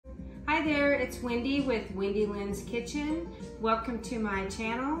Hi there, it's Wendy with Wendy Lynn's Kitchen. Welcome to my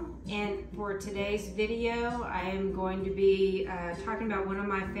channel, and for today's video I am going to be talking about one of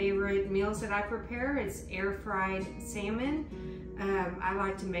my favorite meals that I prepare. It's air fried salmon. I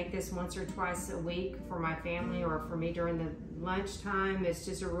like to make this once or twice a week for my family or for me during the lunchtime. It's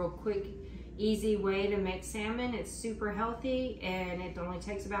just a real quick, easy way to make salmon. It's super healthy and it only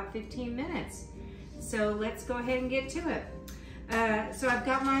takes about 15 minutes. So let's go ahead and get to it. So I've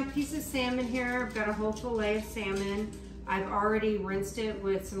got my piece of salmon here. I've got a whole fillet of salmon. I've already rinsed it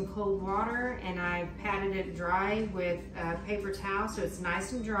with some cold water and I've patted it dry with a paper towel so it's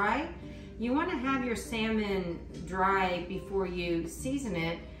nice and dry. You want to have your salmon dry before you season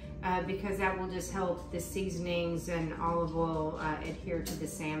it because that will just help the seasonings and olive oil adhere to the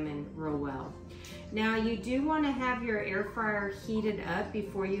salmon real well. Now you do want to have your air fryer heated up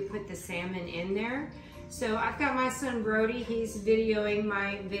before you put the salmon in there. So I've got my son Brody, he's videoing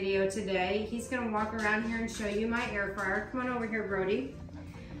my video today. He's gonna walk around here and show you my air fryer. Come on over here, Brody.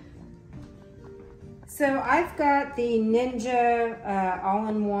 So I've got the Ninja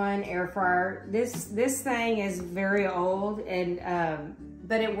all-in-one air fryer. This thing is very old, and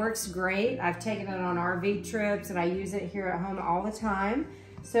but it works great. I've taken it on RV trips and I use it here at home all the time.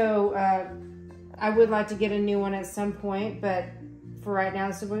 So I would like to get a new one at some point, but for right now,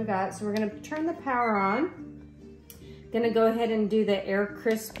 this is what we've got. So we're gonna turn the power on. Gonna go ahead and do the air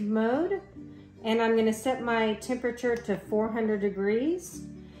crisp mode. And I'm gonna set my temperature to 400 degrees.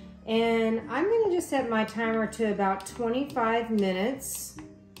 And I'm gonna just set my timer to about 25 minutes.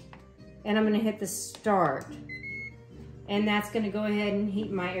 And I'm gonna hit the start. And that's gonna go ahead and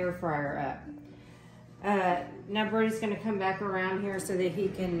heat my air fryer up. Now Brody's gonna come back around here so that he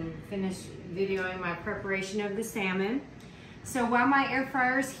can finish videoing my preparation of the salmon. So while my air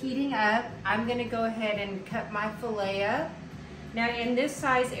fryer is heating up, I'm gonna go ahead and cut my fillet up. Now in this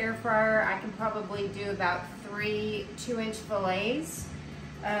size air fryer, I can probably do about 3 2-inch fillets.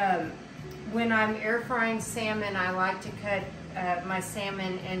 When I'm air frying salmon, I like to cut my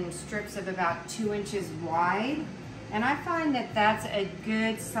salmon in strips of about 2 inches wide. And I find that that's a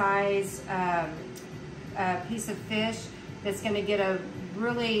good size piece of fish that's gonna get a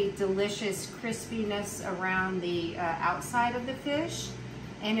really delicious crispiness around the outside of the fish,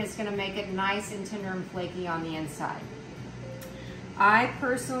 and it's gonna make it nice and tender and flaky on the inside. I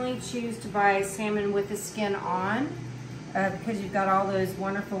personally choose to buy salmon with the skin on because you've got all those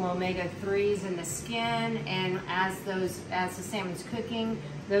wonderful omega-3s in the skin, and as the salmon's cooking,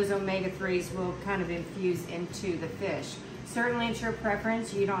 those omega-3s will kind of infuse into the fish. Certainly it's your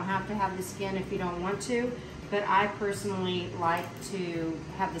preference. You don't have to have the skin if you don't want to, but I personally like to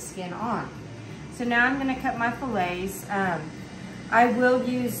have the skin on. So now I'm gonna cut my fillets. I will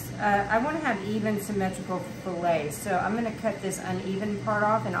use, I wanna have even symmetrical fillets, so I'm gonna cut this uneven part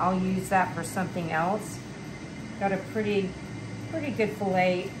off and I'll use that for something else. Got a pretty good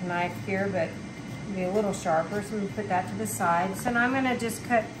fillet knife here, but it'll be a little sharper, so I'm gonna put that to the side. So now I'm gonna just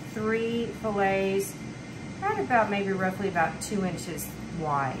cut 3 fillets, right about maybe roughly about 2 inches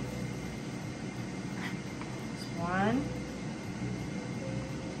wide. One.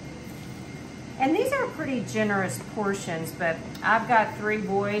 And these are pretty generous portions, but I've got 3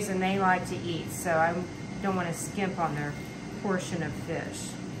 boys and they like to eat, so I don't want to skimp on their portion of fish.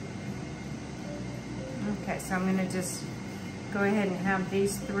 Okay, so I'm going to just go ahead and have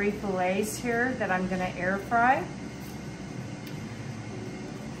these 3 fillets here that I'm going to air fry.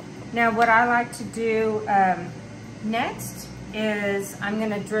 Now what I like to do next is I'm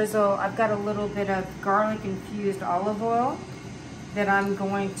gonna drizzle, I've got a little bit of garlic infused olive oil that I'm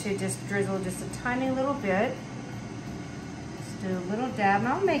going to just drizzle just a tiny little bit. Just do a little dab, and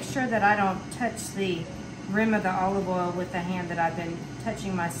I'll make sure that I don't touch the rim of the olive oil with the hand that I've been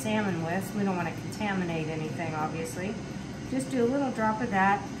touching my salmon with. We don't want to contaminate anything, obviously. Just do a little drop of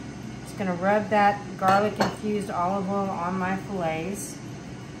that. Just gonna rub that garlic infused olive oil on my fillets.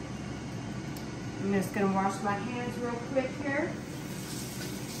 I'm just going to wash my hands real quick here.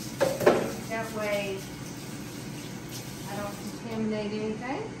 That way I don't contaminate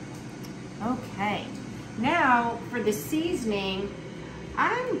anything. Okay, now for the seasoning,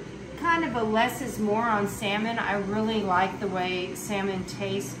 I'm kind of a less is more on salmon. I really like the way salmon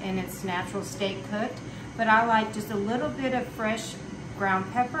tastes in its natural state cooked, but I like just a little bit of fresh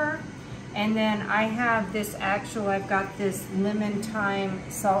ground pepper. And then I have this I've got this lemon thyme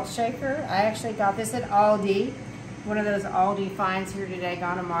salt shaker. I actually got this at Aldi, one of those Aldi finds here today,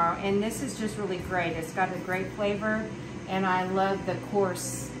 gone tomorrow. And this is just really great. It's got a great flavor, and I love the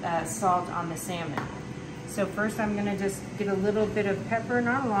coarse salt on the salmon. So first I'm gonna just get a little bit of pepper,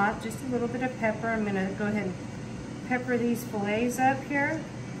 not a lot, just a little bit of pepper. I'm gonna go ahead and pepper these fillets up here.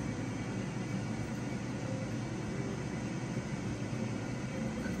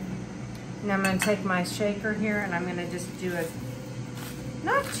 Now I'm gonna take my shaker here and I'm gonna just do it,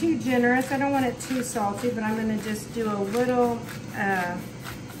 not too generous, I don't want it too salty, but I'm gonna just do a little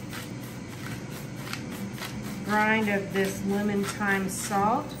grind of this lemon thyme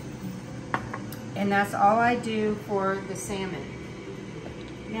salt. And that's all I do for the salmon.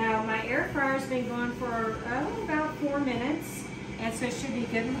 Now my air fryer's been going for about 4 minutes, and so it should be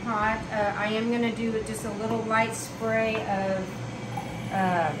good and hot. I am gonna do just a little light spray of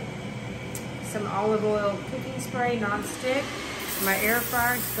some olive oil cooking spray, non-stick. My air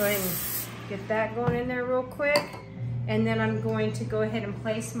fryer, just go ahead and get that going in there real quick. And then I'm going to go ahead and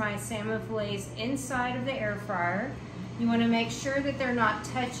place my salmon fillets inside of the air fryer. You want to make sure that they're not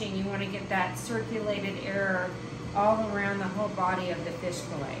touching. You want to get that circulated air all around the whole body of the fish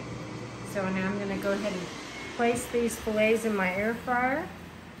fillet. So now I'm going to go ahead and place these fillets in my air fryer.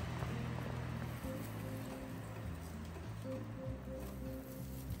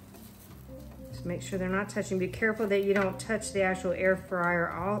 Just make sure they're not touching. Be careful that you don't touch the actual air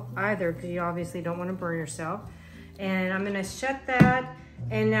fryer either, because you obviously don't want to burn yourself. And I'm going to shut that.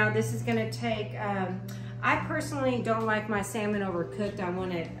 And now this is going to take, I personally don't like my salmon overcooked. I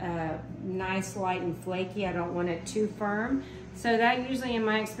want it nice, light, and flaky. I don't want it too firm. So that usually, in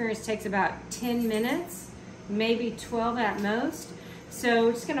my experience, takes about 10 minutes, maybe 12 at most. So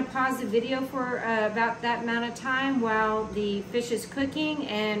we're just gonna pause the video for about that amount of time while the fish is cooking,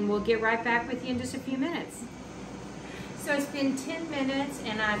 and we'll get right back with you in just a few minutes. So it's been 10 minutes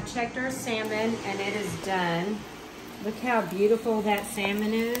and I've checked our salmon and it is done. Look how beautiful that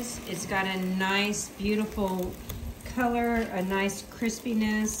salmon is. It's got a nice, beautiful color, a nice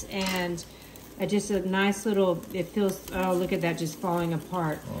crispiness, and just a nice little, it feels, oh, look at that just falling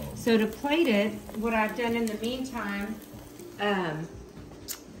apart. Oh. So to plate it, what I've done in the meantime,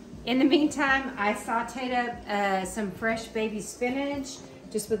 I sauteed up some fresh baby spinach,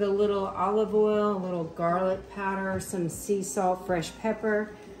 just with a little olive oil, a little garlic powder, some sea salt, fresh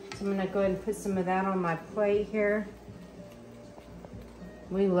pepper. So I'm gonna go ahead and put some of that on my plate here.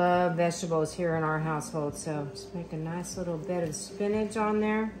 We love vegetables here in our household, so just make a nice little bit of spinach on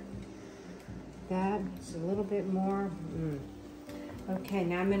there. That, just a little bit more. Okay,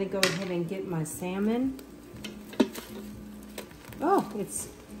 now I'm gonna go ahead and get my salmon. Oh,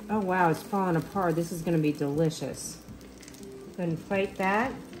 oh wow, it's falling apart. This is gonna be delicious. Go ahead and plate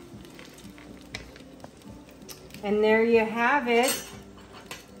that. And there you have it.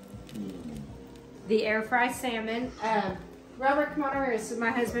 The air fried salmon. Robert, come on over here. This is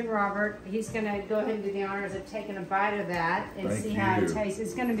my husband, Robert. He's gonna go ahead and do the honors of taking a bite of that and see how it tastes.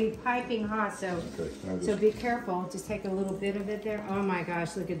 It's gonna be piping hot, so be careful. Just take a little bit of it there. Oh my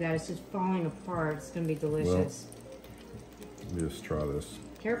gosh, look at that. It's just falling apart. It's gonna be delicious. Well, let me just try this.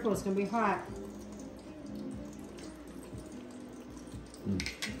 Careful, it's gonna be hot.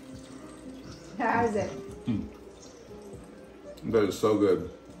 How is it? That is so good.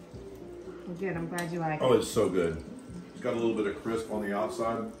 Well, good, I'm glad you like it. Oh, it's so good. It's got a little bit of crisp on the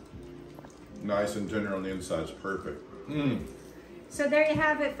outside. Nice and tender on the inside. It's perfect. So there you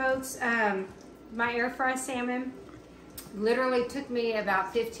have it, folks. My air fried salmon literally took me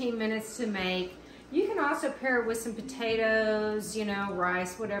about 15 minutes to make. You can also pair it with some potatoes, you know,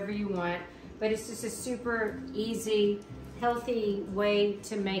 rice, whatever you want. But it's just a super easy, healthy way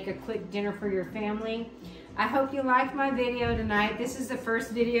to make a quick dinner for your family. I hope you liked my video tonight. This is the first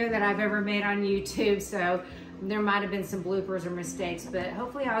video that I've ever made on YouTube, so there might have been some bloopers or mistakes, but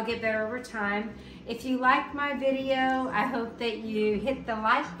hopefully I'll get better over time. If you liked my video, I hope that you hit the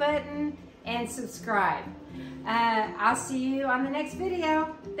like button and subscribe. I'll see you on the next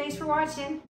video. Thanks for watching.